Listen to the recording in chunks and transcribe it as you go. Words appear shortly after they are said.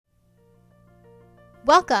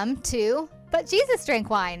Welcome to But Jesus Drank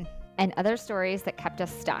Wine. And other stories that kept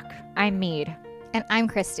us stuck. I'm Mead. And I'm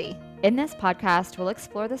Christy. In this podcast, we'll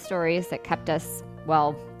explore the stories that kept us,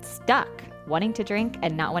 stuck, wanting to drink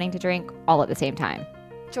and not wanting to drink all at the same time.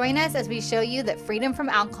 Join us as we show you that freedom from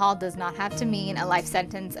alcohol does not have to mean a life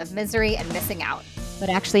sentence of misery and missing out, but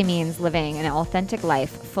actually means living an authentic life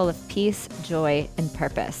full of peace, joy, and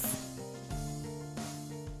purpose.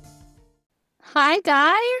 Hi,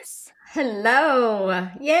 guys. Hello.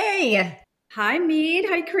 Yay. Hi, Mead.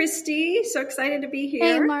 Hi, Christy. So excited to be here.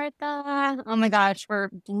 Hey, Martha. Oh my gosh, we're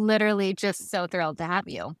literally just so thrilled to have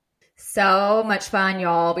you. So much fun,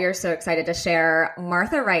 y'all. We are so excited to share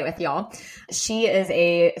Martha Wright with y'all. She is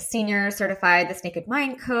a senior certified This Naked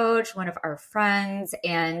Wine coach, one of our friends,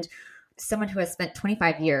 and someone who has spent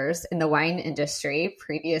 25 years in the wine industry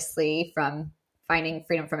previously from finding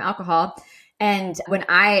freedom from alcohol. And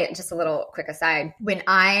just a little quick aside, when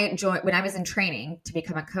I was in training to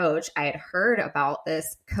become a coach, I had heard about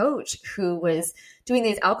this coach who was doing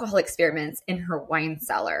these alcohol experiments in her wine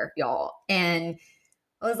cellar, y'all. And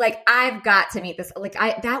I was like, I've got to meet this.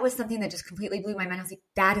 That was something that just completely blew my mind. I was like,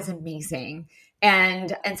 that is amazing.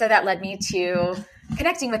 And so that led me to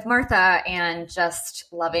connecting with Martha and just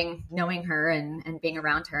loving knowing her and being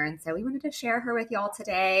around her. And so we wanted to share her with y'all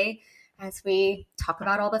today as we talk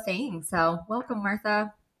about all the things. So welcome,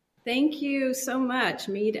 Martha. Thank you so much,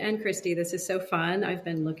 Mead and Christy. This is so fun. I've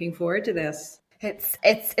been looking forward to this.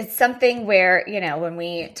 It's something where, when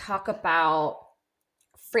we talk about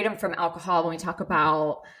freedom from alcohol, when we talk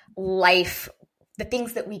about life, the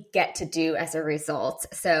things that we get to do as a result.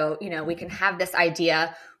 So, we can have this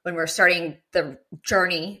idea when we're starting the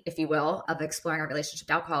journey, if you will, of exploring our relationship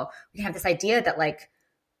to alcohol. We can have this idea that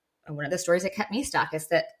one of the stories that kept me stuck is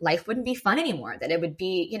that life wouldn't be fun anymore, that it would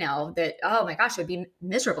be, that, oh my gosh, it would be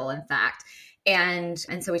miserable, in fact. And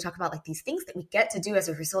so we talk about these things that we get to do as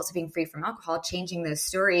a result of being free from alcohol, changing those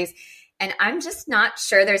stories. And I'm just not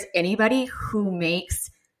sure there's anybody who makes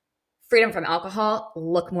freedom from alcohol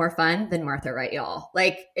look more fun than Martha Wright, y'all.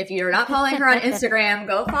 If you're not following her on Instagram,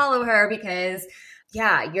 go follow her because,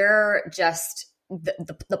 you're just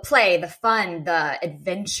the play, the fun, the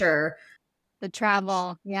adventure, the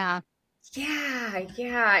travel. Yeah.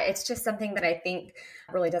 It's just something that I think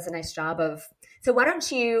really does a nice job of. So why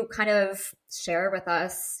don't you kind of share with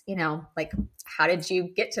us, how did you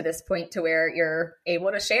get to this point to where you're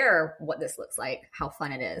able to share what this looks like, how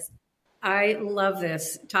fun it is? I love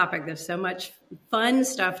this topic. There's so much fun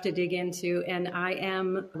stuff to dig into. And I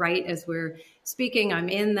am right as we're speaking. I'm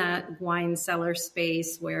in that wine cellar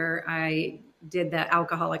space where I did the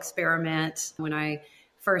alcohol experiment when I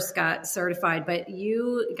first got certified. But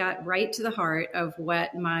you got right to the heart of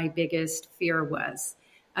what my biggest fear was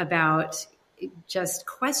about just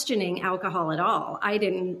questioning alcohol at all. I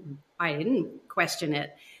didn't question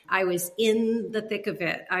it. I was in the thick of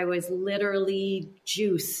it. I was literally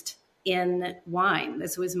juiced in wine.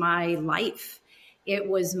 This was my life. It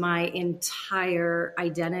was my entire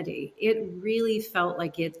identity. It really felt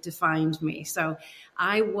like it defined me. So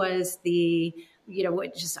I was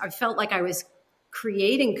I felt like I was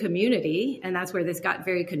creating community, and that's where this got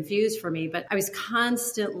very confused for me. But I was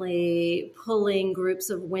constantly pulling groups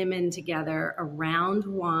of women together around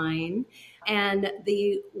wine, and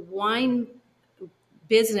the wine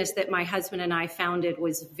business that my husband and I founded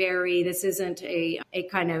was this isn't a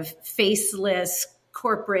kind of faceless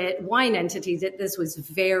corporate wine entity. That this was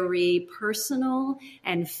very personal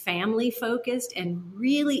and family focused and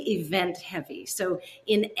really event heavy. So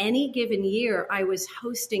in any given year, I was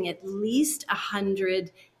hosting at least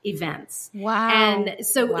 100 events. Wow. And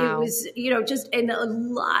so it was, just a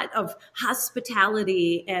lot of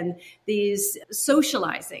hospitality and these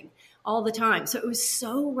socializing all the time. So it was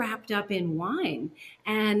so wrapped up in wine.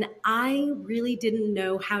 And I really didn't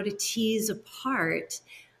know how to tease apart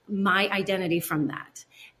my identity from that.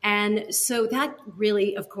 And so that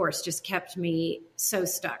really, of course, just kept me so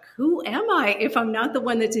stuck. Who am I if I'm not the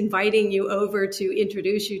one that's inviting you over to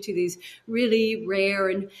introduce you to these really rare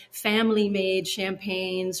and family-made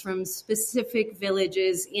champagnes from specific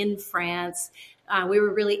villages in France? We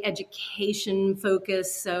were really education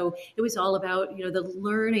focused. So it was all about, the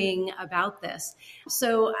learning about this.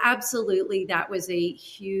 So absolutely, that was a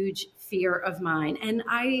huge fear of mine. And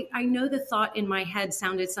I know the thought in my head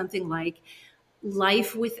sounded something like,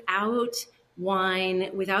 life without wine,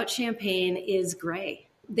 without champagne is gray.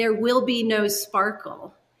 There will be no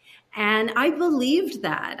sparkle. And I believed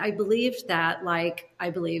that. I believed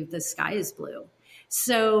the sky is blue.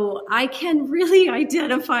 So I can really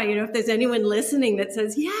identify, if there's anyone listening that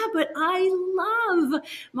says, yeah, but I love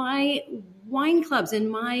my wine clubs and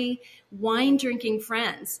my wine drinking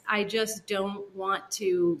friends. I just don't want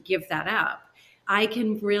to give that up. I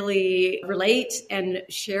can really relate and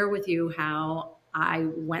share with you how I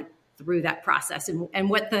went through that process and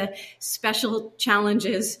what the special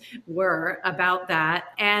challenges were about that.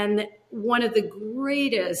 And one of the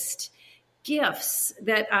greatest gifts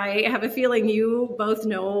that I have a feeling you both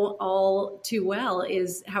know all too well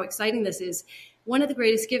is how exciting this is. One of the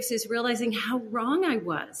greatest gifts is realizing how wrong I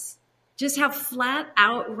was, just how flat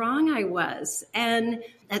out wrong I was. And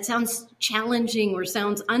that sounds challenging or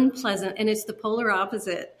sounds unpleasant, and it's the polar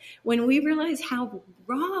opposite. When we realize how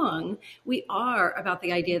wrong we are about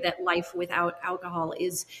the idea that life without alcohol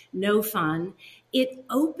is no fun, it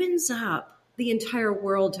opens up the entire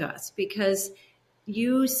world to us, because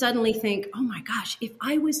you suddenly think, oh my gosh, if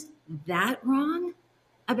I was that wrong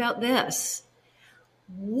about this,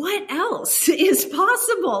 what else is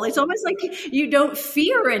possible? It's almost like you don't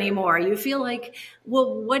fear anymore. You feel like,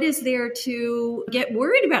 well, what is there to get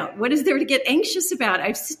worried about? What is there to get anxious about?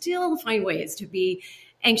 I still find ways to be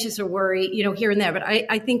anxious or worry, here and there. But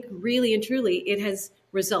I think really and truly it has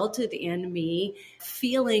resulted in me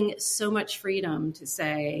feeling so much freedom to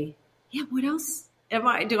say, yeah, what else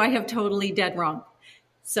do I have totally dead wrong?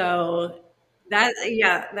 So that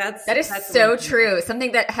is so true.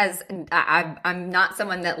 Something that I'm not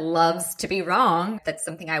someone that loves to be wrong. That's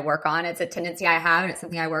something I work on. It's a tendency I have, and it's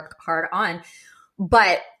something I work hard on.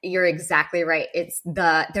 But you're exactly right.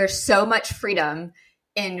 There's so much freedom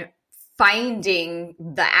in finding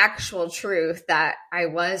the actual truth that I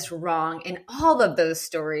was wrong in all of those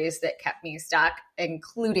stories that kept me stuck,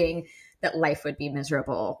 including that life would be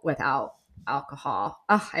miserable without alcohol.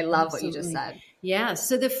 Oh, I love Absolutely. What you just said. Yeah.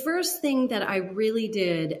 So the first thing that I really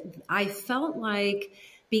did, I felt like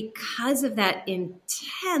because of that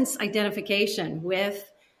intense identification with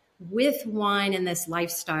wine and this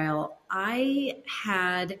lifestyle, I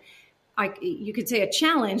had, you could say a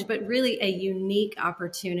challenge, but really a unique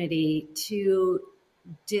opportunity to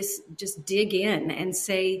just dig in and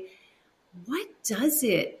say, what does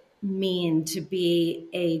it mean to be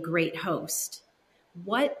a great host?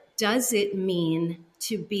 What does it mean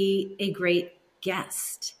to be a great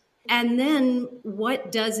guest? And then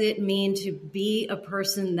what does it mean to be a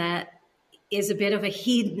person that is a bit of a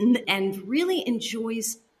hedon and really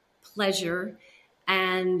enjoys pleasure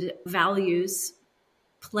and values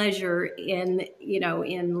pleasure in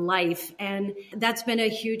life? And that's been a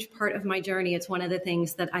huge part of my journey. It's one of the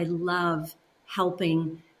things that I love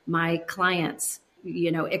helping my clients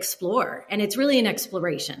explore. And it's really an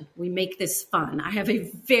exploration. We make this fun. I have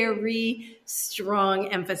a very strong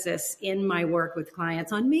emphasis in my work with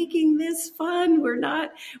clients on making this fun. We're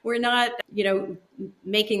not,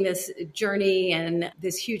 making this journey and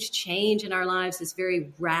this huge change in our lives, this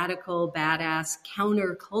very radical, badass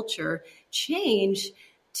counterculture change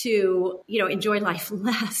to, enjoy life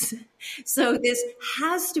less. So this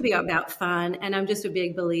has to be about fun. And I'm just a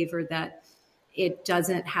big believer that it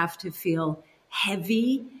doesn't have to feel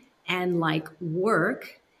heavy and like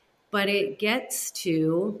work, but it gets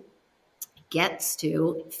to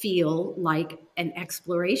feel like an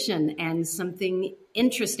exploration and something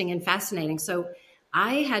interesting and fascinating. So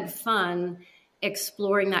I had fun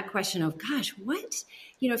exploring that question of, gosh, what,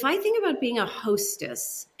 if I think about being a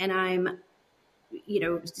hostess and I'm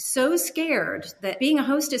so scared that being a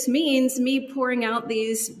hostess means me pouring out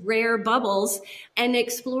these rare bubbles and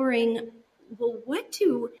exploring, well, what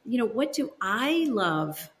do I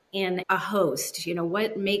love in a host?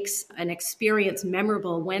 What makes an experience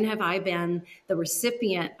memorable? When have I been the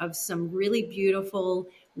recipient of some really beautiful,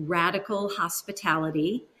 radical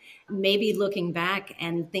hospitality? Maybe looking back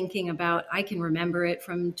and thinking about, I can remember it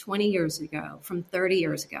from 20 years ago, from 30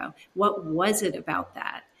 years ago. What was it about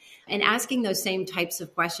that? And asking those same types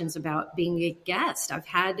of questions about being a guest. I've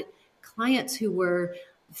had clients who were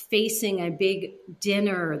facing a big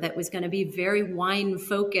dinner that was going to be very wine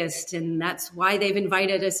focused, and that's why they've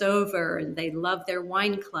invited us over, and they love their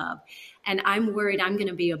wine club. And I'm worried I'm going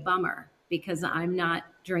to be a bummer because I'm not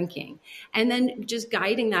drinking. And then just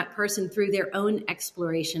guiding that person through their own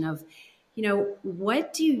exploration of,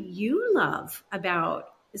 what do you love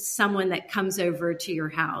about someone that comes over to your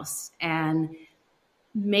house and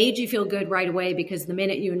made you feel good right away, because the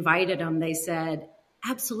minute you invited them, they said,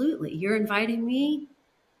 absolutely, you're inviting me?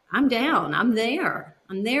 I'm down. I'm there.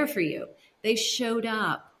 I'm there for you. They showed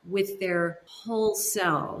up with their whole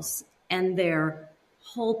selves and their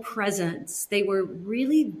whole presence. They were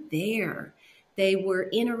really there. They were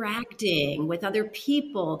interacting with other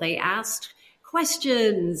people. They asked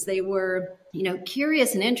questions. They were,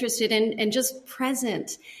 curious and interested and just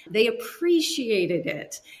present. They appreciated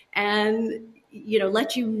it and,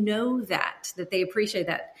 let you know that they appreciate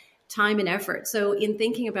that time and effort. So in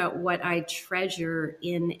thinking about what I treasure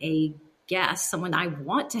in a guest, someone I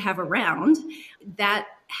want to have around, that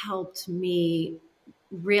helped me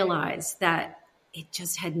realize that it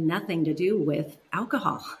just had nothing to do with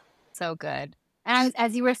alcohol. So good. And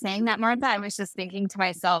as you were saying that, Martha, I was just thinking to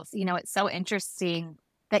myself, it's so interesting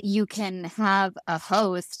that you can have a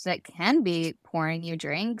host that can be pouring you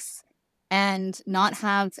drinks and not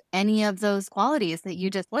have any of those qualities that you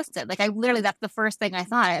just listed. Like that's the first thing I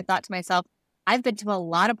thought. I thought to myself, I've been to a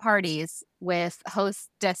lot of parties with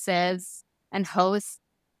hostesses and hosts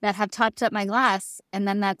that have topped up my glass, and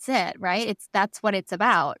then that's it, right? That's what it's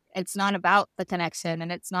about. It's not about the connection, and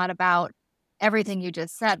it's not about everything you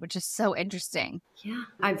just said, which is so interesting. Yeah.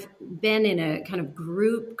 I've been in a kind of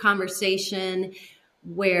group conversation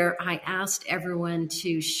where I asked everyone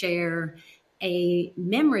to share a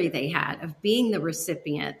memory they had of being the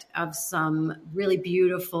recipient of some really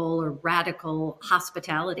beautiful or radical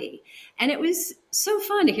hospitality. And it was so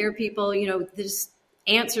fun to hear people, there's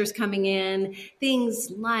answers coming in,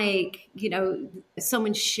 things like,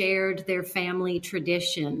 someone shared their family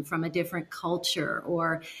tradition from a different culture,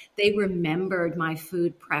 or they remembered my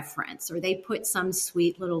food preference, or they put some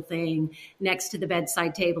sweet little thing next to the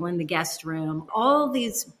bedside table in the guest room. All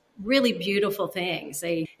these really beautiful things,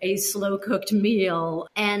 a slow cooked meal,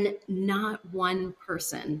 and not one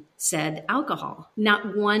person said alcohol.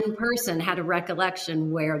 Not one person had a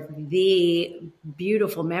recollection where the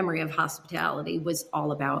beautiful memory of hospitality was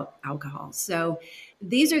all about alcohol. So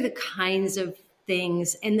these are the kinds of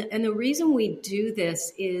things. And the reason we do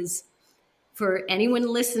this is, for anyone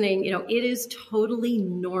listening, it is totally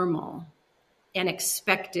normal and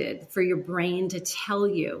expected for your brain to tell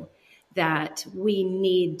you that we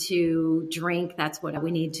need to drink. That's what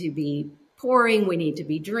we need to be pouring. We need to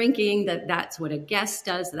be drinking. That's what a guest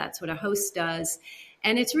does. That's what a host does.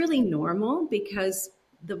 And it's really normal because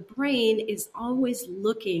the brain is always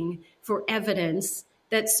looking for evidence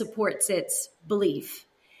that supports its belief.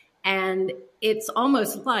 And it's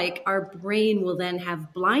almost like our brain will then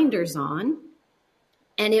have blinders on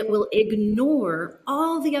and it will ignore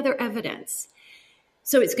all the other evidence.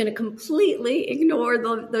 So it's going to completely ignore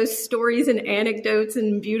those stories and anecdotes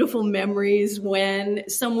and beautiful memories when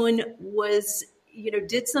someone was,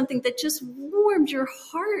 did something that just warmed your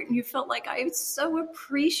heart. And you felt like, I so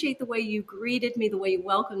appreciate the way you greeted me, the way you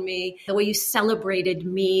welcomed me, the way you celebrated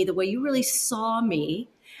me, the way you really saw me.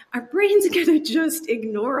 Our brain's going to just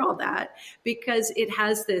ignore all that because it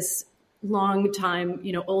has this long time,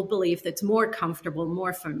 old belief that's more comfortable,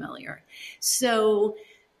 more familiar. So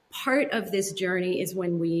part of this journey is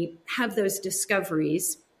when we have those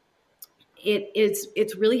discoveries,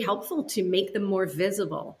 it's really helpful to make them more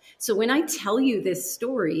visible. So when I tell you this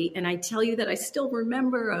story and I tell you that I still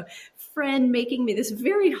remember a friend making me this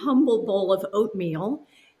very humble bowl of oatmeal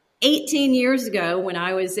 18 years ago when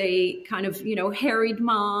I was a kind of, harried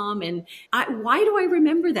mom. And why do I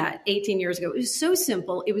remember that 18 years ago? It was so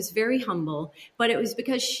simple. It was very humble, but it was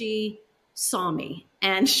because she saw me.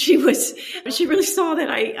 And she really saw that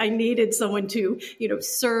I needed someone to,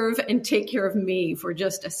 serve and take care of me for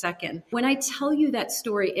just a second. When I tell you that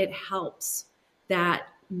story, it helps that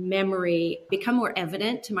memory become more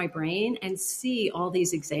evident to my brain and see all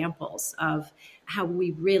these examples of how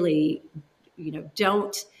we really,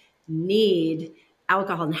 don't need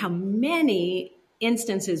alcohol and how many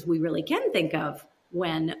instances we really can think of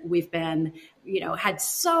when we've been, had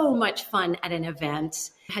so much fun at an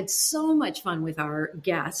event, had so much fun with our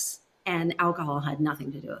guests, and alcohol had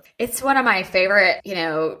nothing to do with it. It's one of my favorite,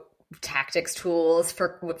 tactics, tools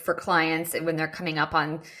for clients when they're coming up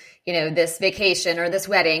on, this vacation or this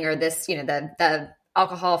wedding or this, the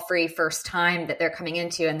alcohol-free first time that they're coming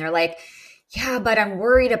into. And they're like, yeah, but I'm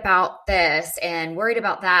worried about this and worried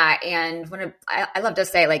about that. And I love to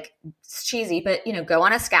say, like, it's cheesy, but, go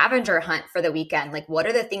on a scavenger hunt for the weekend. Like, what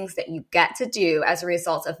are the things that you get to do as a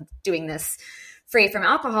result of doing this free from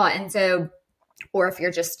alcohol? And so, or if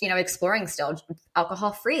you're just, exploring still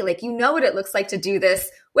alcohol free, like, what it looks like to do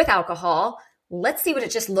this with alcohol. Let's see what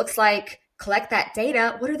it just looks like. Collect that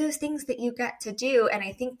data. What are those things that you get to do? And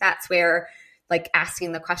I think that's where, like,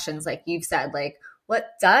 asking the questions, like you've said, like, what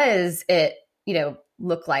does it,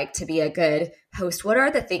 look like to be a good host? What are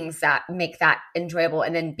the things that make that enjoyable?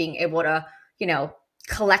 And then being able to,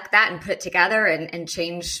 collect that and put it together and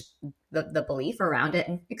change the belief around it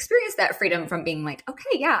and experience that freedom from being like,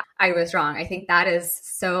 okay, yeah, I was wrong. I think that is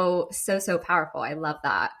so, so, so powerful. I love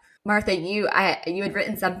that. Martha, you had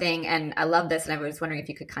written something, and I love this, and I was wondering if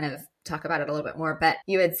you could kind of talk about it a little bit more. But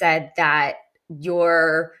you had said that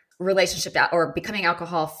your relationship or becoming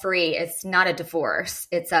alcohol free, it's not a divorce,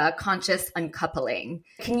 it's a conscious uncoupling.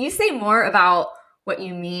 Can you say more about what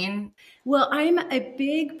you mean? Well, I'm a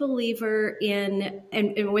big believer in,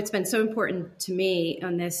 and what's been so important to me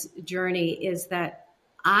on this journey is that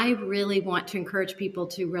I really want to encourage people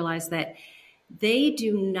to realize that they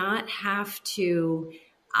do not have to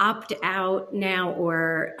opt out now,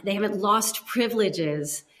 or they haven't lost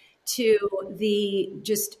privileges to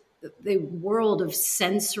the world of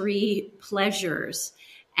sensory pleasures.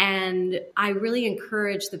 And I really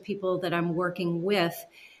encourage the people that I'm working with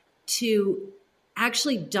to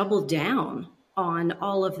actually double down on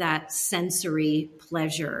all of that sensory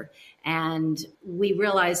pleasure. And we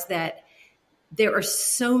realized that there are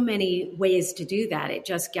so many ways to do that. It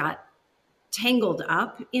just got tangled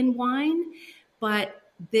up in wine. But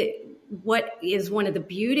what is one of the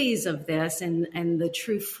beauties of this and the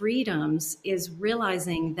true freedoms is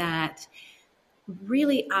realizing that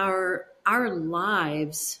really our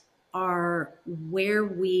lives are where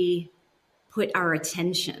we put our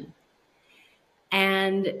attention.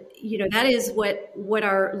 And, that is what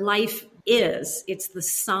our life is. It's the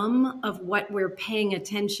sum of what we're paying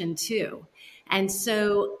attention to. And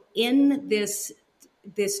so in this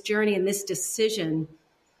journey and this decision,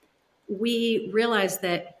 we realize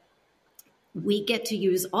that we get to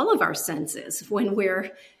use all of our senses when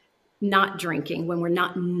we're not drinking, when we're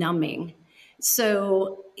not numbing.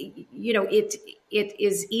 So, it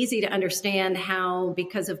is easy to understand how,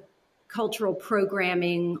 because of cultural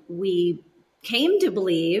programming, we came to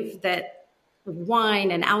believe that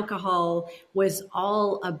wine and alcohol was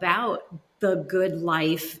all about the good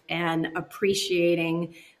life and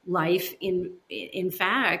appreciating life. In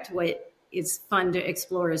fact, what is fun to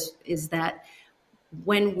explore is that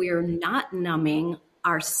when we're not numbing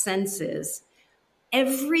our senses,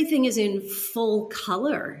 everything is in full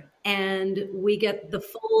color and we get the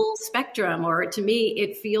full spectrum. Or to me,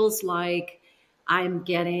 it feels like I'm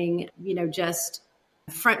getting, just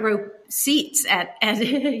front row seats at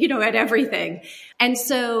everything. And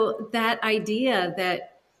so that idea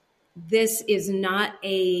that this is not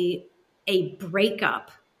a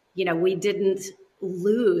breakup, we didn't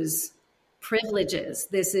lose privileges.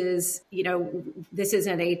 This is, this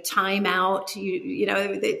isn't a timeout.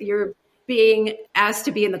 You're being asked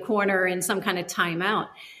to be in the corner in some kind of timeout.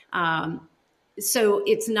 So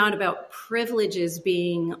it's not about privileges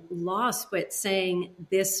being lost, but saying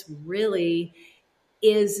this really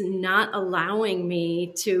is not allowing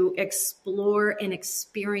me to explore and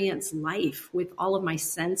experience life with all of my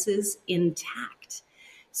senses intact.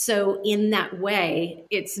 So in that way,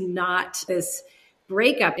 it's not this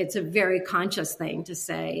breakup. It's a very conscious thing to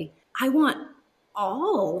say, I want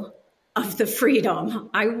all of the freedom.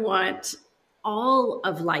 I want all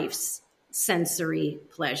of life's sensory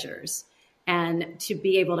pleasures, and to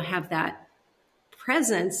be able to have that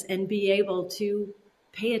presence and be able to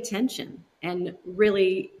pay attention and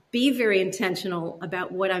really be very intentional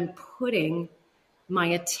about what I'm putting my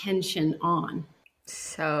attention on.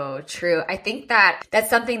 So true. I think that's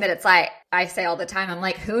something that it's like, I say all the time, I'm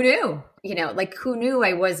like, who knew? Who knew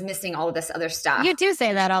I was missing all of this other stuff? You do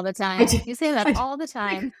say that all the time. You say that all the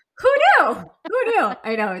time. Who knew? Who knew?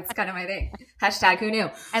 I know, it's kind of my thing. Hashtag who knew?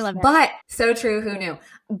 I love that. But so true, who knew?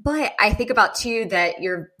 But I think about too that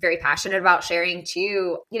you're very passionate about sharing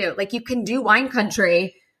too, you can do wine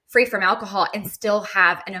country free from alcohol and still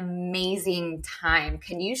have an amazing time.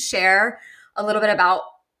 Can you share a little bit about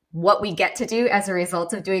what we get to do as a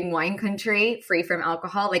result of doing wine country free from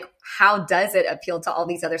alcohol? Like, how does it appeal to all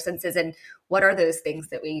these other senses, and what are those things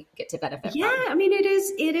that we get to benefit from? I mean, it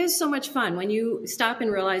is so much fun when you stop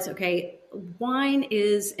and realize, okay, wine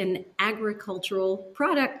is an agricultural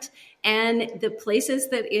product, and the places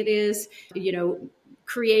that it is,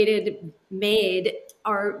 created, made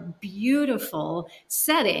are beautiful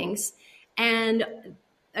settings. And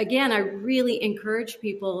again, I really encourage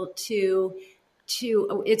people to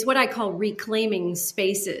it's what I call reclaiming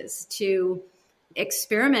spaces, to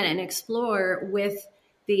experiment and explore with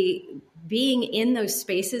the being in those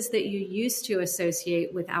spaces that you used to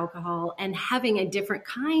associate with alcohol and having a different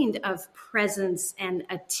kind of presence and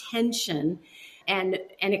attention and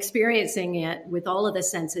experiencing it with all of the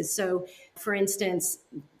senses. So for instance,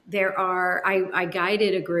 I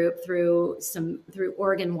guided a group through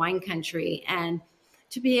Oregon wine country, and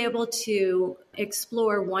to be able to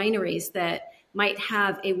explore wineries that might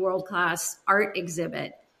have a world-class art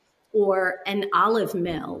exhibit or an olive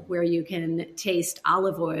mill where you can taste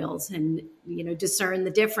olive oils and, discern the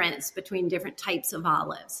difference between different types of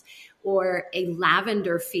olives, or a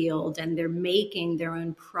lavender field, and they're making their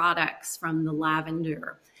own products from the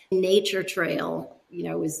lavender. Nature Trail,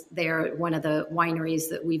 was there, one of the wineries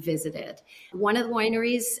that we visited. One of the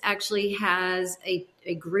wineries actually has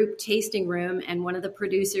a group tasting room, and one of the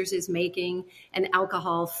producers is making an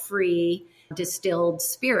alcohol-free distilled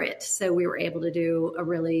spirit. So we were able to do a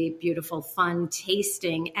really beautiful, fun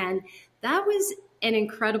tasting. And that was an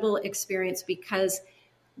incredible experience because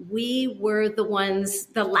we were the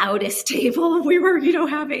loudest table. We were,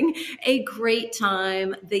 having a great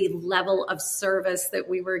time. The level of service that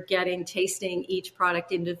we were getting, tasting each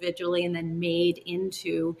product individually and then made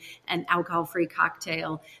into an alcohol-free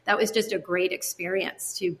cocktail. That was just a great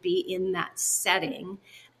experience to be in that setting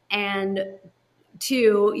and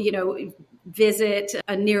to, visit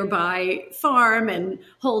a nearby farm and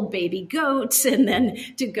hold baby goats, and then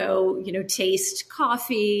to go, taste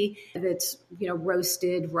coffee that's,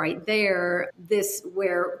 roasted right there. This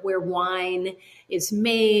where wine is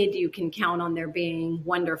made, you can count on there being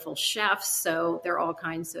wonderful chefs. So there are all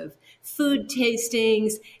kinds of food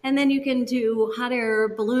tastings, and then you can do hot air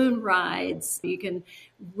balloon rides. You can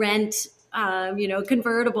rent,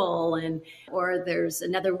 convertible, or there's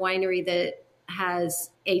another winery that has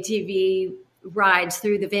ATV rides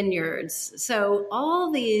through the vineyards. So all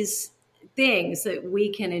these things that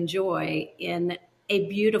we can enjoy in a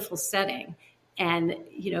beautiful setting and,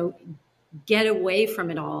 get away from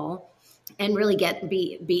it all and really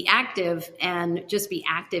be active, and just be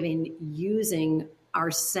active in using our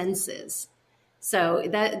senses. So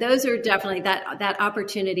those are definitely, that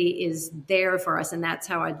opportunity is there for us. And that's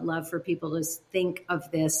how I'd love for people to think of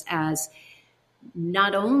this as,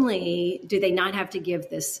 not only do they not have to give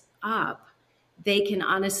this up, they can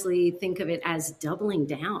honestly think of it as doubling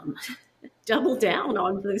down, double down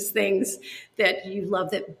on those things that you love,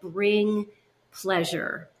 that bring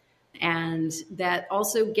pleasure and that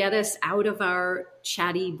also get us out of our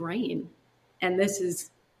chatty brain. And this is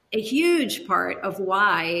a huge part of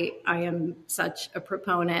why I am such a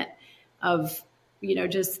proponent of,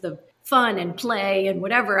 just the fun and play and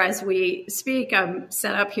whatever. As we speak, I'm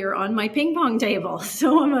set up here on my ping pong table.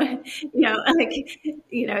 So I'm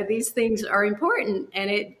these things are important, and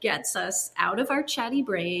it gets us out of our chatty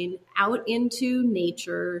brain, out into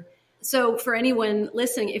nature. So for anyone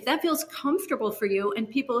listening, if that feels comfortable for you, and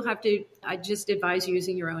people I just advise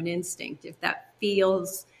using your own instinct. If that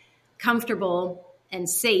feels comfortable and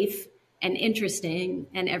safe and interesting,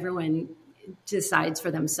 and everyone decides for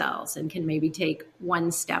themselves and can maybe take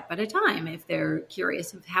one step at a time if they're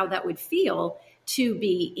curious of how that would feel to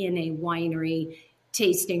be in a winery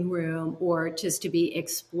tasting room or just to be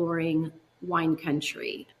exploring wine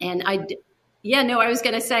country. And I was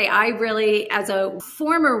going to say, I really, as a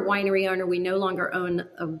former winery owner, we no longer own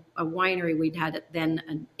a winery. We'd had then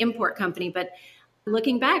an import company, but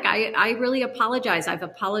looking back, I really apologize. I've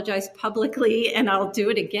apologized publicly, and I'll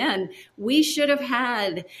do it again. We should have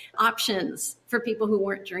had options for people who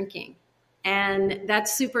weren't drinking. And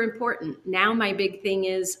that's super important. Now, my big thing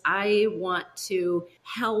is I want to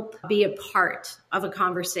help be a part of a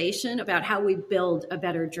conversation about how we build a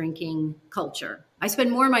better drinking culture. I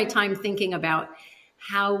spend more of my time thinking about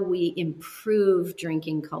how we improve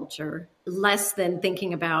drinking culture, less than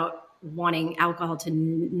thinking about wanting alcohol to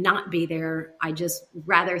not be there. I just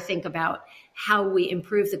rather think about how we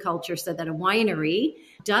improve the culture so that a winery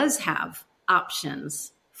does have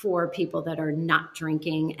options for people that are not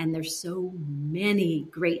drinking. And there's so many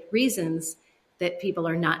great reasons that people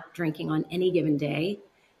are not drinking on any given day,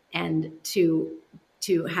 and to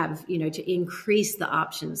have, to increase the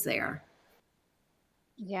options there.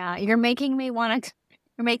 Yeah, you're making me want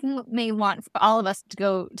all of us to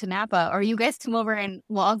go to Napa, or you guys come over and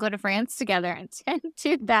we'll all go to France together and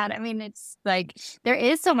do that. I mean, it's like there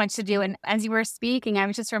is so much to do. And as you were speaking, I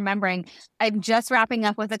was just remembering, I'm just wrapping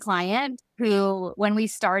up with a client who, when we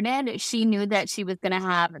started, she knew that she was going to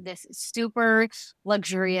have this super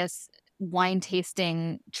luxurious wine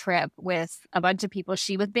tasting trip with a bunch of people.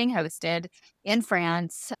 She was being hosted in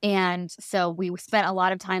France. And so we spent a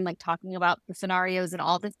lot of time talking about the scenarios and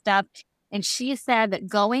all this stuff. And she said that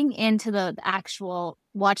going into the actual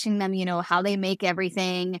watching them, how they make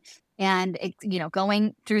everything, and,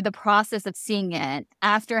 going through the process of seeing it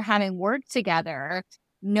after having worked together,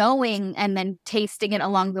 knowing and then tasting it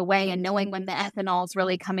along the way and knowing when the ethanol is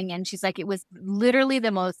really coming in. She's like, it was literally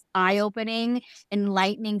the most eye-opening,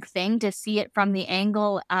 enlightening thing to see it from the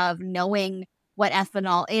angle of knowing what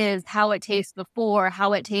ethanol is, how it tastes before,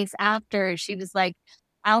 how it tastes after. She was like,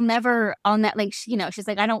 I'll never on that, she's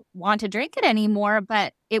like, I don't want to drink it anymore,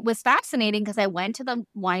 but it was fascinating because I went to the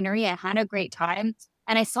winery, I had a great time,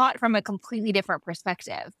 and I saw it from a completely different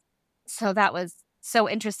perspective. So that was so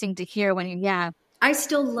interesting to hear when yeah. I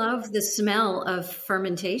still love the smell of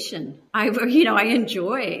fermentation. I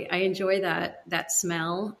enjoy that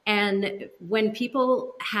smell. And when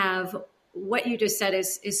people have what you just said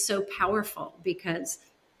is so powerful, because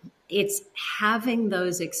it's having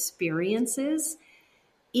those experiences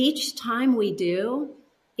each time we do.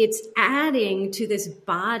 It's adding to this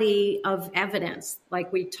body of evidence,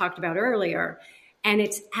 like we talked about earlier. And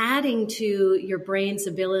it's adding to your brain's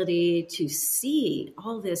ability to see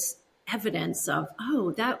all this evidence of,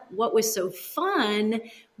 oh, that what was so fun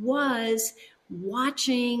was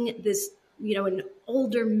watching this, an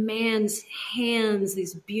older man's hands,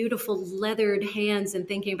 these beautiful leathered hands, and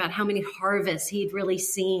thinking about how many harvests he'd really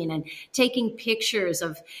seen, and taking pictures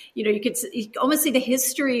of, you could almost see the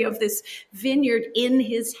history of this vineyard in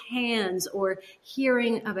his hands, or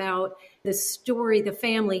hearing about the story, the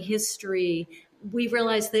family history. We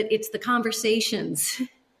realize that it's the conversations,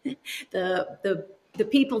 the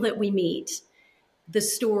people that we meet, the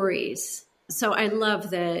stories. So I love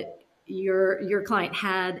that your client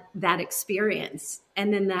had that experience,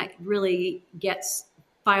 and then that really gets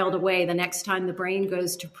filed away the next time the brain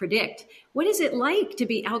goes to predict, what is it like to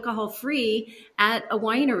be alcohol free at a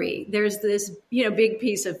winery? There's this, big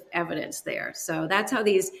piece of evidence there. So that's how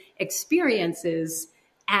these experiences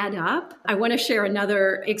add up. I want to share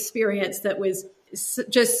another experience that was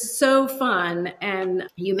just so fun. And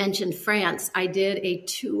you mentioned France. I did a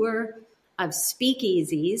tour of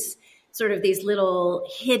speakeasies, sort of these little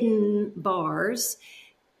hidden bars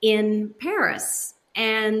in Paris.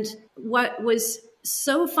 And what was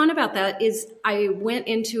so fun about that is I went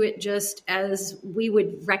into it just as we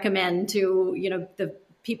would recommend to, the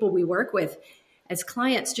people we work with as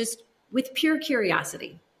clients, just with pure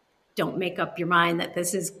curiosity. Don't make up your mind that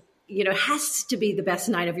this is, has to be the best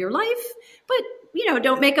night of your life, but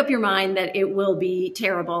don't make up your mind that it will be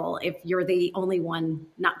terrible if you're the only one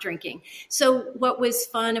not drinking. So what was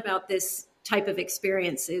fun about this type of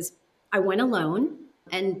experience is I went alone.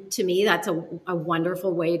 And to me, that's a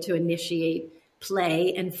wonderful way to initiate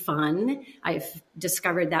play and fun. I've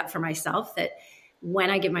discovered that for myself, that when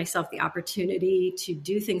I give myself the opportunity to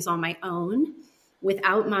do things on my own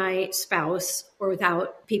without my spouse or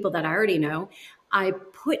without people that I already know, I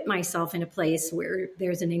put myself in a place where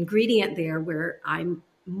there's an ingredient there where I'm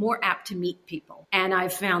more apt to meet people. And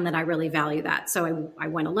I've found that I really value that. So I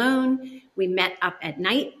went alone. We met up at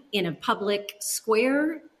night in a public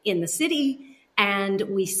square in the city, and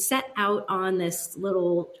we set out on this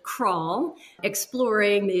little crawl,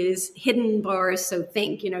 exploring these hidden bars. So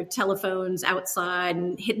think, telephones outside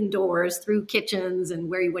and hidden doors through kitchens and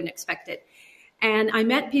where you wouldn't expect it. And I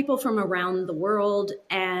met people from around the world,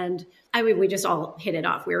 and we just all hit it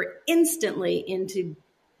off. We were instantly into,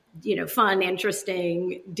 fun,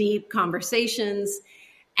 interesting, deep conversations.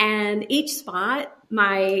 And each spot,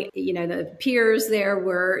 the peers there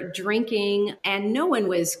were drinking, and no one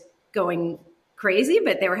was going crazy,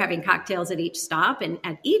 but they were having cocktails at each stop. And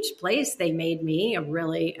at each place, they made me a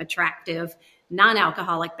really attractive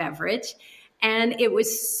non-alcoholic beverage. And it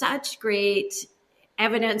was such great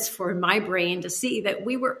evidence for my brain to see that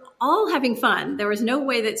we were all having fun. There was no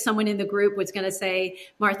way that someone in the group was going to say,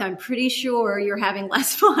 Martha, I'm pretty sure you're having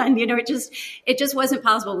less fun. It just wasn't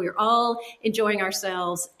possible. We were all enjoying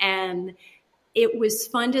ourselves. And it was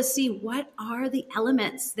fun to see what are the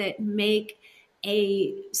elements that make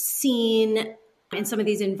a scene in some of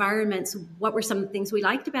these environments. What were some things we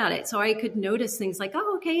liked about it? So I could notice things like,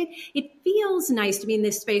 oh, okay, it feels nice to be in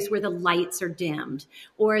this space where the lights are dimmed,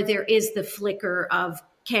 or there is the flicker of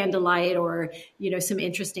candlelight, or, some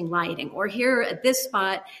interesting lighting, or here at this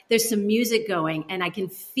spot, there's some music going, and I can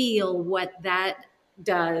feel what that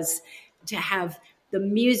does to have the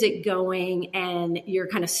music going and you're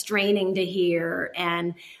kind of straining to hear,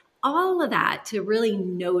 and all of that, to really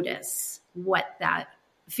notice what that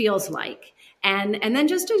feels like. And then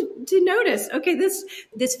just to notice, okay,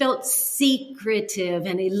 this felt secretive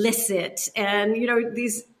and illicit, and,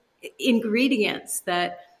 these ingredients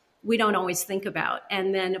that we don't always think about.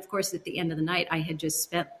 And then, of course, at the end of the night, I had just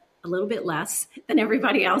spent a little bit less than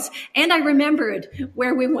everybody else. And I remembered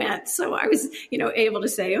where we went. So I was, able to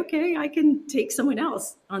say, okay, I can take someone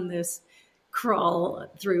else on this crawl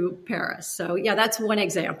through Paris. So yeah, that's one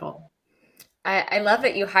example. I love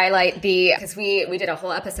that you highlight because we did a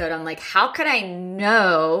whole episode on how could I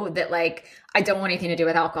know that I don't want anything to do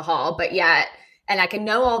with alcohol, but yet, and I can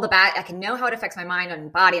know all the bad, I can know how it affects my mind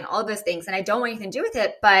and body and all of those things, and I don't want anything to do with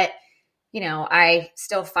it, but I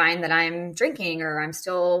still find that I'm drinking, or I'm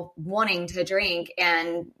still wanting to drink.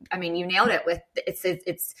 And I mean, you nailed it with it's you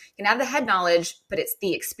can have the head knowledge, but it's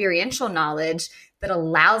the experiential knowledge that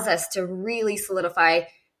allows us to really solidify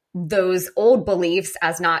those old beliefs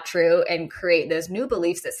as not true and create those new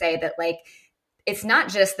beliefs that say that, like, it's not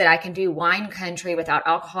just that I can do wine country without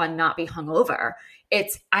alcohol and not be hungover.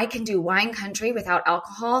 It's I can do wine country without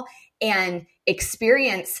alcohol and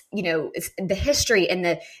experience, the history and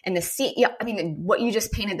the sea. Yeah, I mean, what you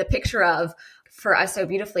just painted the picture of for us so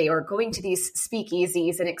beautifully, or going to these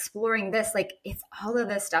speakeasies and exploring this, like, it's all of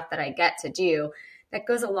this stuff that I get to do that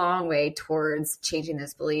goes a long way towards changing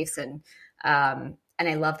those beliefs. And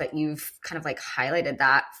I love that you've kind of like highlighted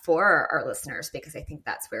that for our listeners, because I think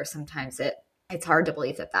that's where sometimes it's hard to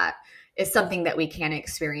believe that is something that we can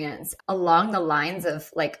experience along the lines of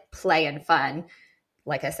like play and fun.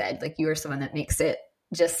 Like I said, like, you are someone that makes it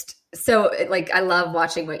just so, like, I love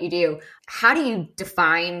watching what you do. How do you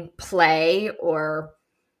define play? Or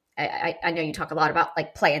I know you talk a lot about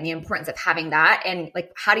like play and the importance of having that, and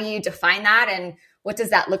like, how do you define that? And what does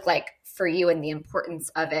that look like for you and the importance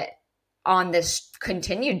of it on this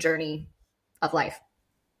continued journey of life?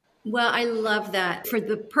 Well, I love that. For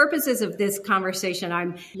the purposes of this conversation,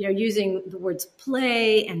 I'm, using the words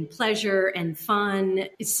play and pleasure and fun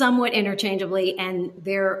somewhat interchangeably. And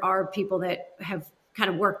there are people that have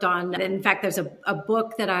kind of worked on. In fact, there's a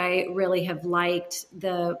book that I really have liked,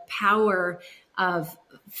 The Power of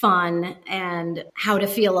Fun and How to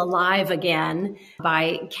Feel Alive Again,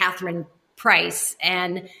 by Catherine Price.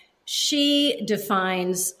 And she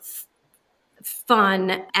defines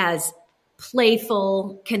fun as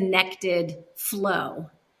playful, connected flow.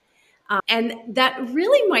 And that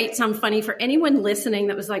really might sound funny for anyone listening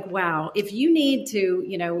that was like, wow, if you need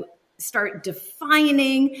to, start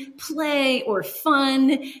defining play or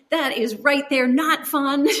fun, that is right there, not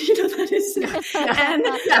fun. That is, and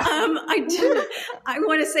I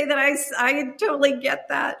want to say that I totally get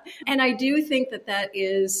that. And I do think that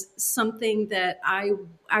is something that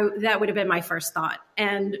that would have been my first thought.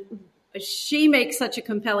 And she makes such a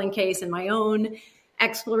compelling case, and my own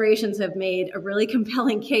explorations have made a really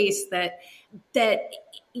compelling case that the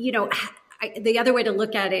other way to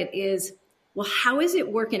look at it is, well, how is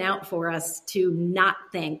it working out for us to not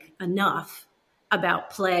think enough about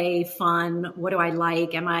play, fun? What do I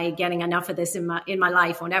like? Am I getting enough of this in my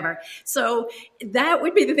life? Whatever. So that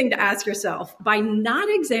would be the thing to ask yourself. By not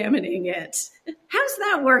examining it, how's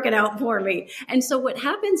that working out for me? And so what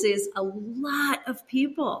happens is a lot of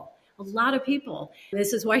people,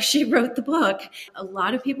 this is why she wrote the book, a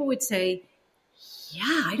lot of people would say,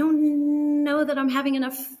 yeah, I don't know that I'm having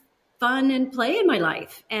enough fun and play in my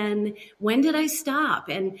life. And when did I stop?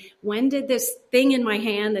 And when did this thing in my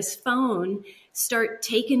hand, this phone, start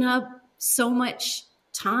taking up so much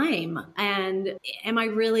time? And am I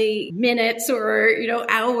really minutes or,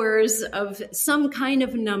 hours of some kind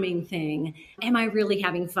of numbing thing? Am I really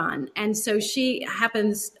having fun? And so she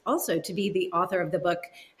happens also to be the author of the book,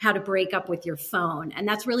 How to Break Up with Your Phone. And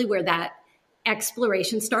that's really where that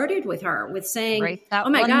exploration started with her, with saying, oh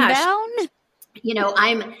my gosh, down.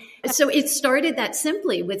 So it started that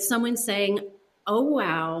simply with someone saying, oh,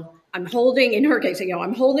 wow, I'm holding, in her case,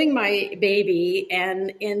 I'm holding my baby.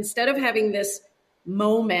 And instead of having this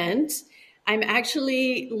moment, I'm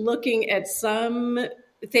actually looking at some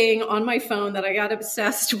thing on my phone that I got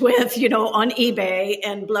obsessed with, on eBay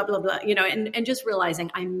and blah, blah, blah, and just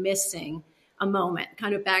realizing I'm missing a moment,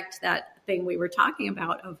 kind of back to that thing we were talking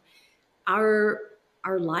about of our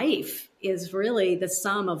life is really the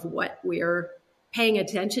sum of what we're paying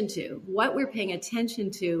attention to. What we're paying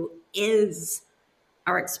attention to is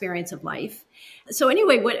our experience of life. So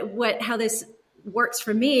anyway, how this works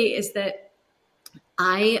for me is that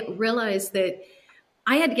I realized that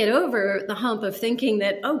I had to get over the hump of thinking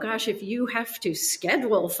that, oh gosh, if you have to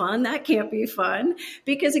schedule fun, that can't be fun.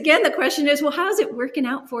 Because again, the question is, well, how's it working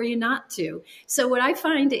out for you not to? So what I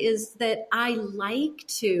find is that I like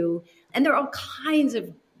to, and there are all kinds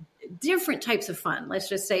of different types of fun, let's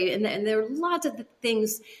just say, and there are lots of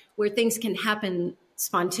things where things can happen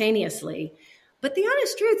spontaneously. But the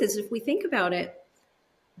honest truth is, if we think about it,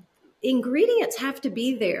 ingredients have to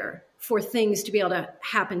be there for things to be able to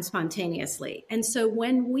happen spontaneously. And so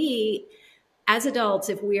when we, as adults,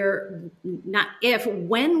 when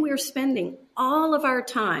we're spending all of our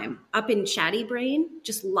time up in chatty brain,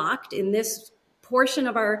 just locked in this portion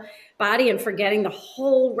of our body and forgetting the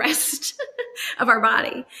whole rest of our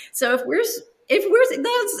body. So I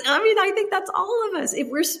think that's all of us. If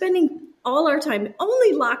we're spending all our time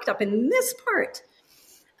only locked up in this part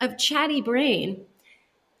of chatty brain,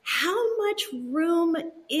 how much room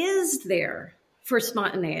is there for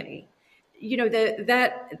spontaneity?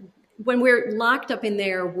 That when we're locked up in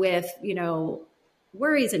there with,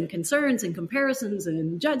 worries and concerns and comparisons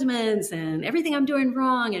and judgments and everything I'm doing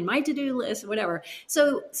wrong and my to-do list, whatever.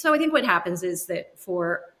 So I think what happens is that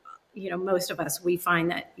for most of us, we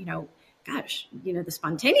find that, gosh, the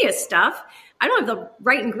spontaneous stuff, I don't have the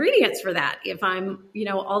right ingredients for that if I'm,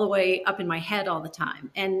 all the way up in my head all the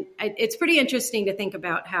time. And it's pretty interesting to think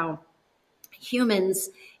about how humans,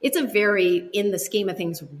 it's a very, in the scheme of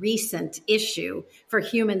things, recent issue for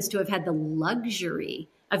humans to have had the luxury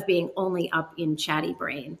of being only up in chatty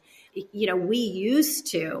brain. We used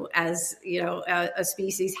to, as, a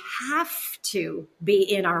species, have to be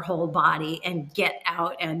in our whole body and get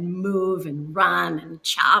out and move and run and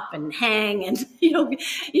chop and hang and,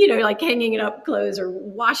 like hanging it up clothes or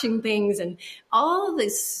washing things and all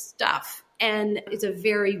this stuff. And it's a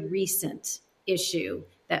very recent issue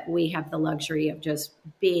that we have the luxury of just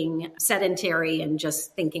being sedentary and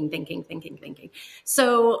just thinking.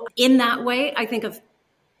 So in that way, I think of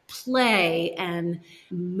play and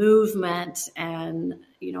movement and,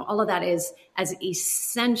 all of that is as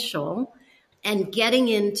essential. And getting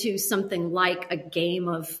into something like a game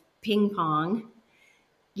of ping pong,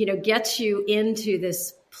 gets you into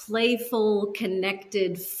this playful,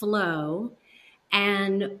 connected flow.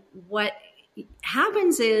 And what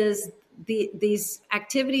happens is these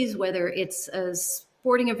activities, whether it's a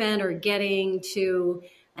sporting event or getting to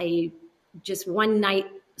a just one night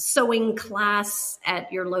sewing class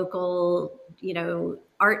at your local,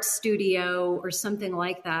 art studio or something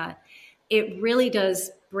like that, it really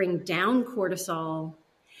does bring down cortisol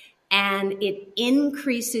and it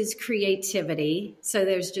increases creativity. So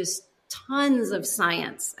there's just tons of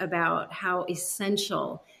science about how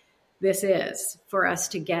essential this is for us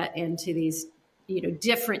to get into these,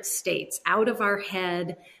 different states, out of our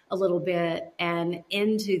head a little bit and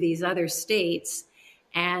into these other states.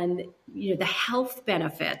 And, the health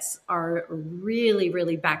benefits are really,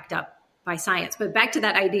 really backed up by science. But back to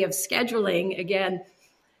that idea of scheduling, again,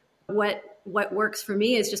 what works for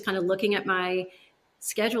me is just kind of looking at my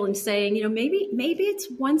schedule and saying, maybe it's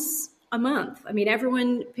once a month. I mean,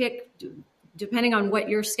 everyone pick, depending on what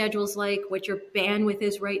your schedule's like, what your bandwidth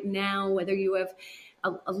is right now, whether you have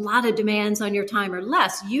a lot of demands on your time or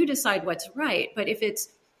less, you decide what's right. But if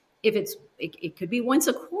it could be once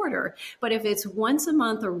a quarter, but if it's once a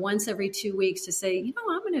month or once every 2 weeks to say,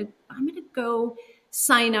 I'm going to go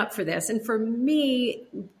sign up for this. And for me,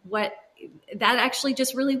 that actually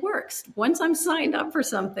just really works. Once I'm signed up for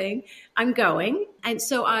something, I'm going. And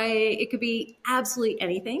so it could be absolutely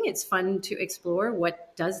anything. It's fun to explore.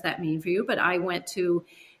 What does that mean for you? But I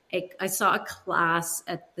I saw a class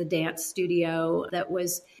at the dance studio that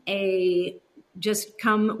was just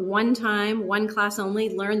come one time, one class only,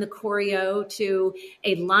 learn the choreo to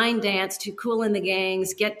a line dance to Cool in the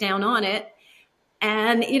Gang's Get Down on It.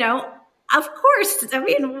 And, of course, I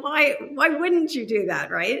mean, why wouldn't you do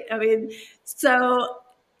that, right? I mean, so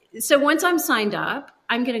once I'm signed up,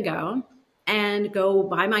 I'm going to go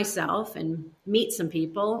by myself and meet some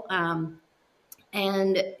people.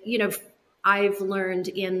 And, I've learned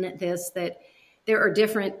in this that there are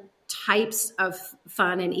different types of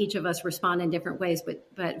fun and each of us respond in different ways,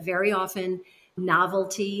 but very often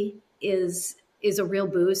novelty is a real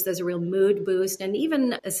boost. There's a real mood boost and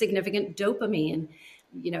even a significant dopamine,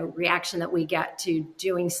 reaction that we get to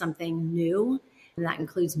doing something new. And that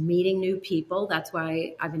includes meeting new people. That's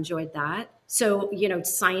why I've enjoyed that. So,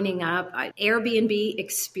 signing up, Airbnb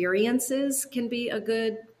experiences can be a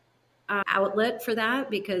good outlet for that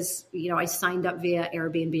because, I signed up via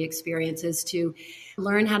Airbnb experiences to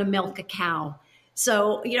learn how to milk a cow.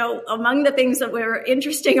 So, among the things that were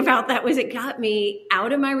interesting about that was it got me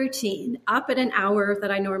out of my routine, up at an hour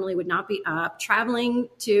that I normally would not be up, traveling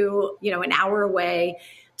to, an hour away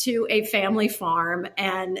to a family farm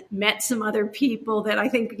and met some other people that I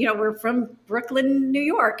think, were from Brooklyn, New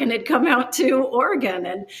York and had come out to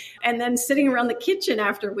Oregon and then sitting around the kitchen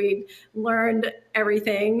after we'd learned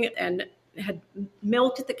everything and had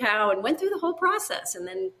milked the cow and went through the whole process and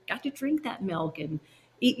then got to drink that milk and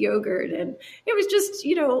eat yogurt. And it was just,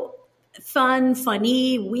 fun,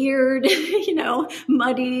 funny, weird,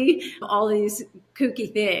 muddy, all these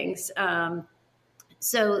kooky things.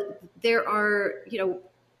 So there are,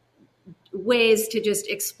 ways to just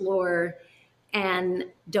explore and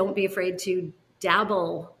don't be afraid to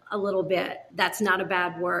dabble a little bit. That's not a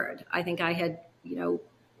bad word. I think I had,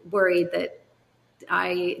 worried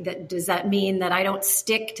that does that mean that I don't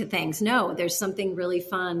stick to things? No, there's something really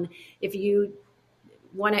fun. If you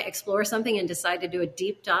want to explore something and decide to do a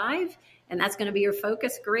deep dive and that's going to be your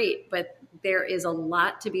focus, great. But there is a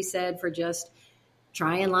lot to be said for just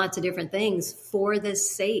trying lots of different things for the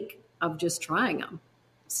sake of just trying them.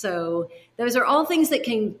 So those are all things that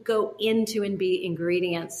can go into and be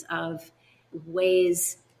ingredients of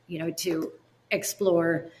ways, to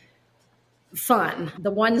explore fun. The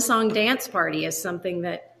one song dance party is something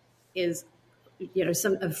that is,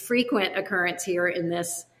 a frequent occurrence here in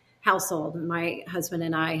this household. My husband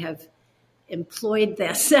and I have employed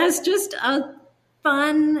this as just a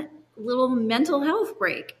fun little mental health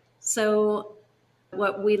break. So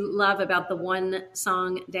what we love about the one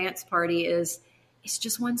song dance party is it's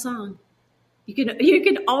just one song. You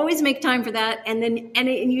can always make time for that,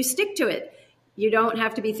 and you stick to it. You don't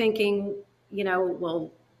have to be thinking,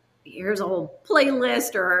 well, here's a whole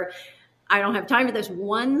playlist, or I don't have time for this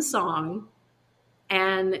one song,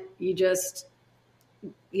 and you just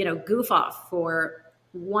goof off for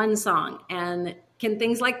one song. And can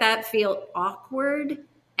things like that feel awkward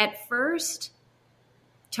at first?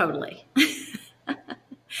 Totally.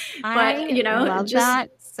 I love just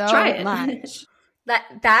that so try it. much.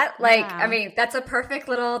 I mean, that's a perfect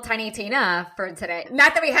little Tiny Tina for today.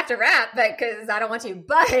 Not that we have to wrap, but because I don't want to,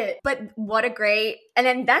 but what a great, and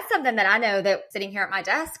then that's something that I know that sitting here at my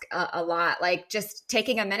desk a lot, like just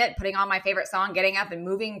taking a minute, putting on my favorite song, getting up and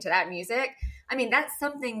moving to that music. I mean, that's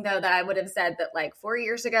something though that I would have said that like 4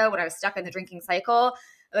 years ago when I was stuck in the drinking cycle,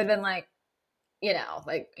 it would have been like,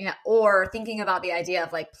 or thinking about the idea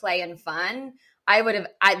of like play and fun.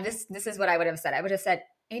 This is what I would have said. I would have said,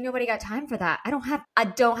 ain't nobody got time for that. I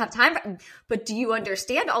don't have time for, but do you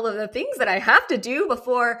understand all of the things that I have to do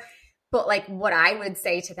before? But like what I would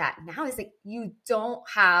say to that now is like, you don't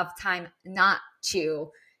have time not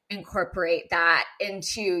to incorporate that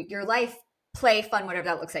into your life, play, fun, whatever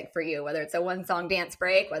that looks like for you, whether it's a one song dance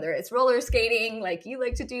break, whether it's roller skating, like you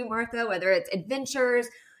like to do, Martha, whether it's adventures,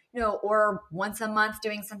 or once a month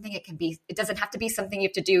doing something. It doesn't have to be something you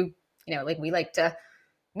have to do, like we like to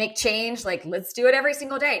make change, like let's do it every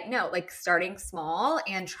single day. No, like starting small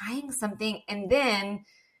and trying something. And then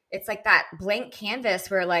it's like that blank canvas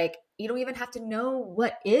where like, you don't even have to know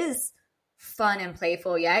what is fun and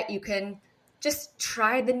playful yet. You can just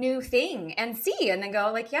try the new thing and see, and then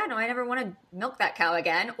go like, yeah, no, I never want to milk that cow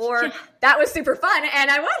again. Or that was super fun,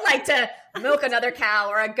 and I would like to milk another cow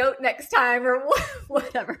or a goat next time, or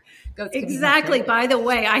whatever. Exactly. By the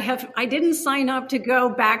way, I didn't sign up to go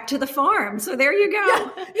back to the farm. So there you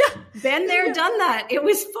go. Yeah. Been there, done that. It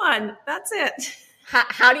was fun. That's it.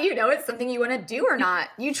 How do you know it's something you want to do or not?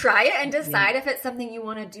 You try it and decide if it's something you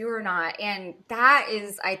want to do or not. And that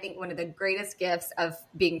is, I think, one of the greatest gifts of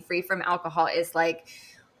being free from alcohol is like,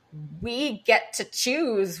 we get to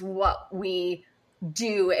choose what we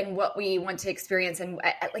do and what we want to experience. And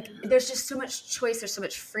like, there's just so much choice. There's so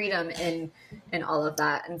much freedom in all of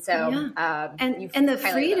that. And so, and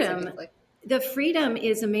the freedom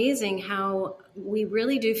is amazing how we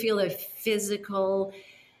really do feel a physical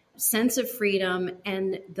sense of freedom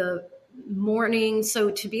and the morning.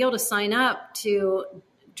 So to be able to sign up to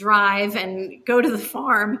drive and go to the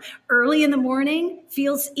farm early in the morning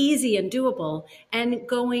feels easy and doable. And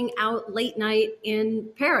going out late night in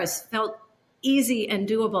Paris felt easy and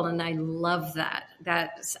doable. And I love that.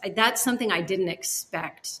 That's something I didn't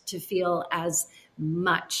expect to feel as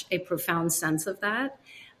much a profound sense of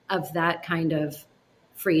that kind of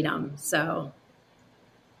freedom. So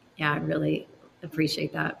yeah, I really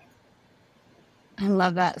appreciate that. I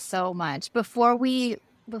love that so much. Before we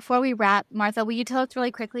wrap, Martha, will you tell us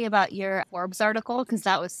really quickly about your Forbes article? Because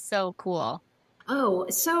that was so cool. Oh,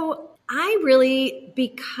 so I really,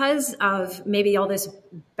 because of maybe all this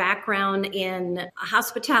background in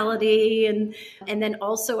hospitality and then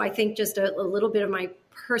also I think just a little bit of my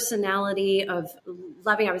personality of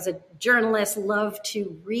loving, I was a journalist, love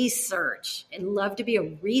to research and love to be a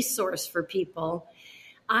resource for people.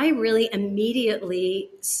 I really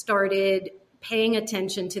immediately started paying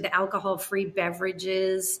attention to the alcohol-free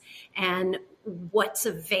beverages and what's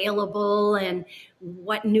available and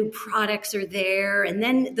what new products are there. And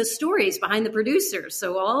then the stories behind the producers.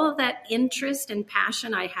 So all of that interest and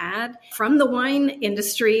passion I had from the wine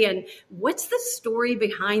industry and what's the story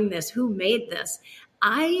behind this? Who made this?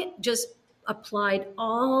 I just applied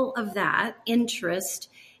all of that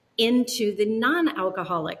interest into the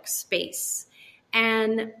non-alcoholic space.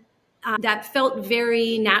 And that felt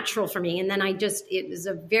very natural for me. And then it was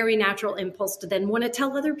a very natural impulse to then want to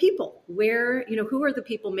tell other people who are the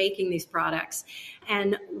people making these products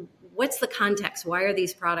and what's the context? Why are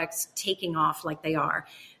these products taking off like they are?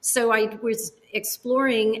 So I was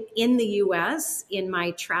exploring in the US in my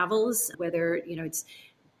travels, whether, it's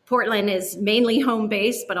Portland is mainly home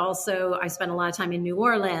base, but also I spent a lot of time in New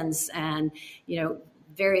Orleans and,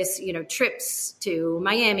 various, trips to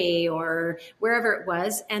Miami or wherever it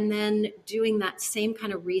was. And then doing that same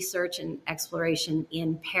kind of research and exploration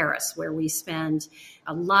in Paris, where we spend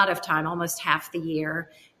a lot of time, almost half the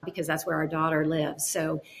year, because that's where our daughter lives.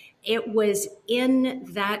 So it was in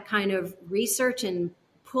that kind of research and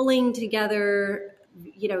pulling together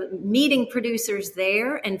meeting producers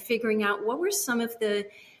there and figuring out what were some of the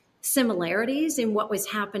similarities in what was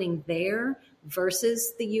happening there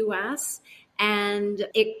versus the US. And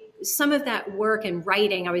some of that work and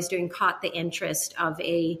writing I was doing caught the interest of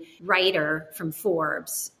a writer from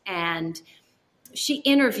Forbes. And she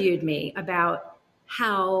interviewed me about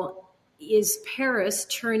how is Paris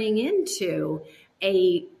turning into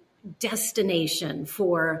a destination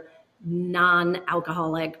for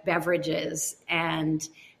non-alcoholic beverages. And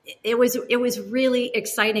it was really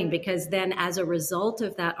exciting because then as a result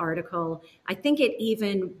of that article, I think it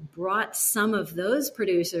even brought some of those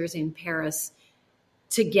producers in Paris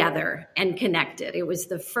together and connected. It was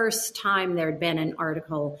the first time there'd been an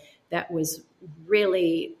article that was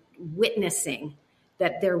really witnessing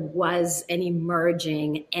that there was an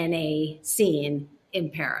emerging NA scene in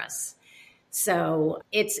Paris. So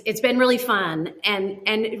it's been really fun and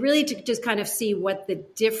really to just kind of see what the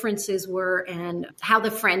differences were and how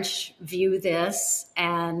the French view this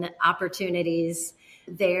and opportunities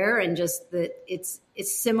there, and just that it's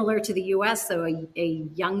similar to the US, so a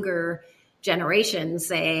younger generation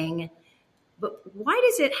saying, but why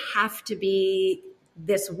does it have to be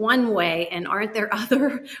this one way, and aren't there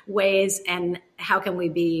other ways, and how can we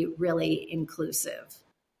be really inclusive?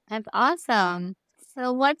 That's awesome.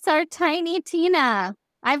 So what's our Tiny Tina?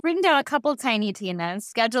 I've written down a couple Tiny Tinas.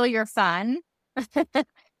 Schedule your fun.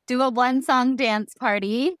 Do a one-song dance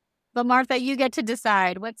party. But Martha, you get to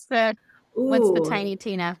decide. What's the Tiny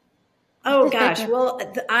Tina? Oh gosh. Well,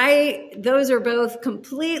 those are both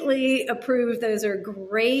completely approved. Those are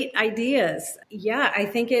great ideas. Yeah, I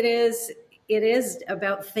think it is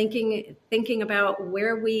about thinking about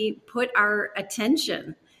where we put our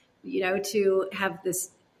attention, to have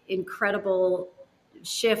this incredible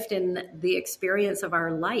shift in the experience of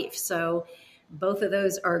our life. So both of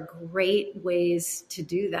those are great ways to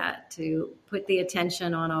do that, to put the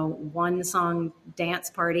attention on a one song dance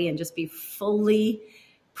party and just be fully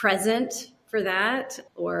present for that,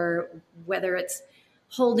 or whether it's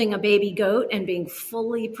holding a baby goat and being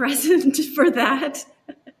fully present for that.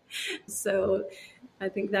 So I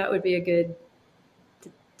think that would be a good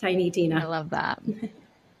Tiny Tina. I love that.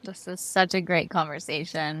 This is such a great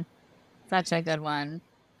conversation. Such a good one.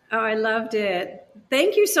 Oh, I loved it.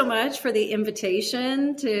 Thank you so much for the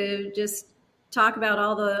invitation to just talk about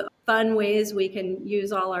all the fun ways we can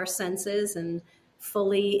use all our senses and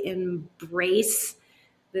fully embrace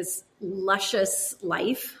this luscious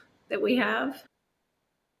life that we have.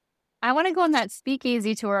 I want to go on that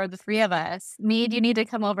speakeasy tour of the three of us. Mead, you need to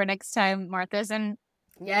come over next time Martha's in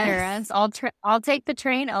Paris. I'll take the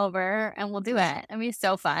train over and we'll do it. It'll be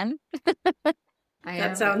so fun.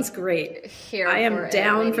 That sounds great. I am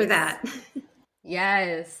down for that.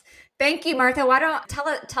 Yes. Thank you, Martha. Why don't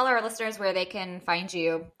tell our listeners where they can find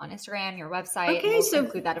you on Instagram, your website. Okay, we'll so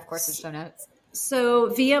include that, of course, in show notes. So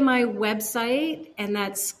via my website, and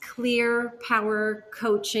that's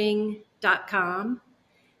clearpowercoaching.com.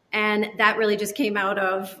 And that really just came out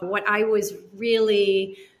of what I was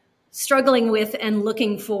really struggling with and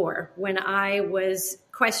looking for when I was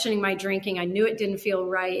questioning my drinking. I knew it didn't feel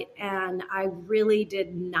right. And I really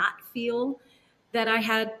did not feel that I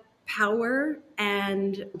had power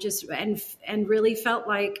and really felt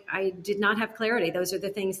like I did not have clarity. Those are the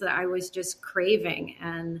things that I was just craving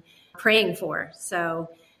and praying for. So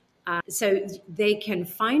they can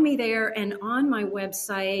find me there, and on my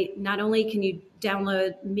website, not only can you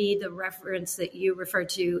download me, the reference that you refer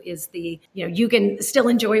to is you can still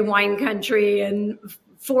enjoy wine country and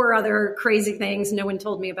 4 other crazy things no one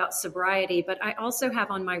told me about sobriety, but I also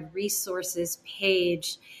have on my resources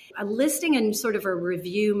page a listing and sort of a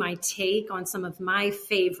review, my take on some of my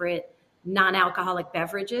favorite non-alcoholic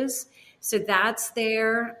beverages. So that's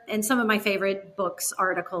there, and some of my favorite books,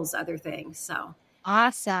 articles, other things. So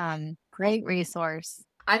awesome. Great resource.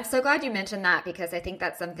 I'm so glad you mentioned that, because I think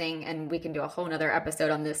that's something, and we can do a whole nother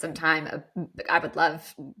episode on this sometime. I would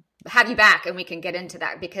love have you back and we can get into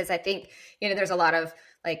that, because I think, there's a lot of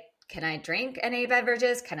like, can I drink NA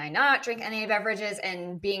beverages? Can I not drink NA beverages?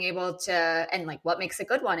 And being able to, and like what makes a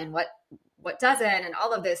good one and what doesn't, and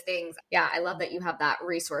all of those things. Yeah, I love that you have that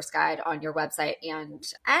resource guide on your website,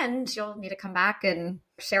 and you'll need to come back and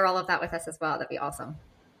share all of that with us as well. That'd be awesome.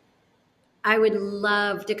 I would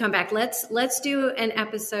love to come back. Let's do an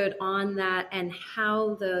episode on that and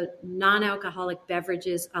how the non-alcoholic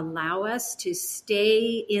beverages allow us to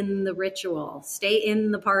stay in the ritual, stay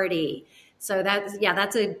in the party. So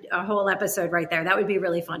that's a whole episode right there. That would be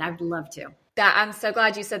really fun. I'd love to. I'm so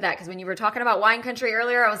glad you said that, because when you were talking about wine country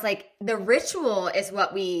earlier, I was like, the ritual is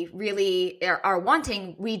what we really are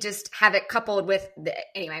wanting. We just have it coupled with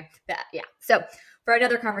So for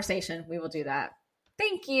another conversation, we will do that.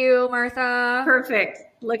 Thank you, Martha. Perfect.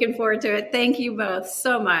 Looking forward to it. Thank you both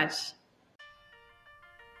so much.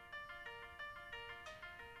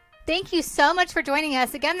 Thank you so much for joining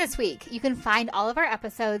us again this week. You can find all of our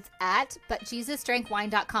episodes at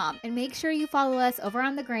butjesusdrankwine.com, and make sure you follow us over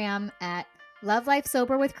on the gram at Love Life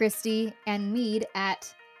Sober with Christy and Mead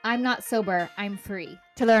at I'm Not Sober, I'm Free.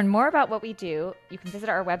 To learn more about what we do, you can visit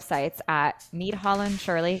our websites at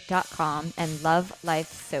meadhollandshirley.com and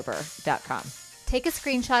lovelifesober.com. Take a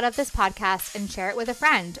screenshot of this podcast and share it with a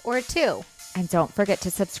friend or two. And don't forget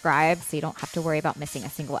to subscribe so you don't have to worry about missing a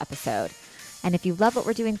single episode. And if you love what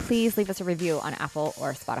we're doing, please leave us a review on Apple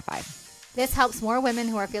or Spotify. This helps more women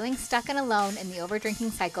who are feeling stuck and alone in the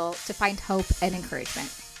overdrinking cycle to find hope and encouragement.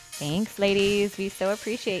 Thanks, ladies. We so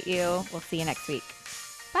appreciate you. We'll see you next week.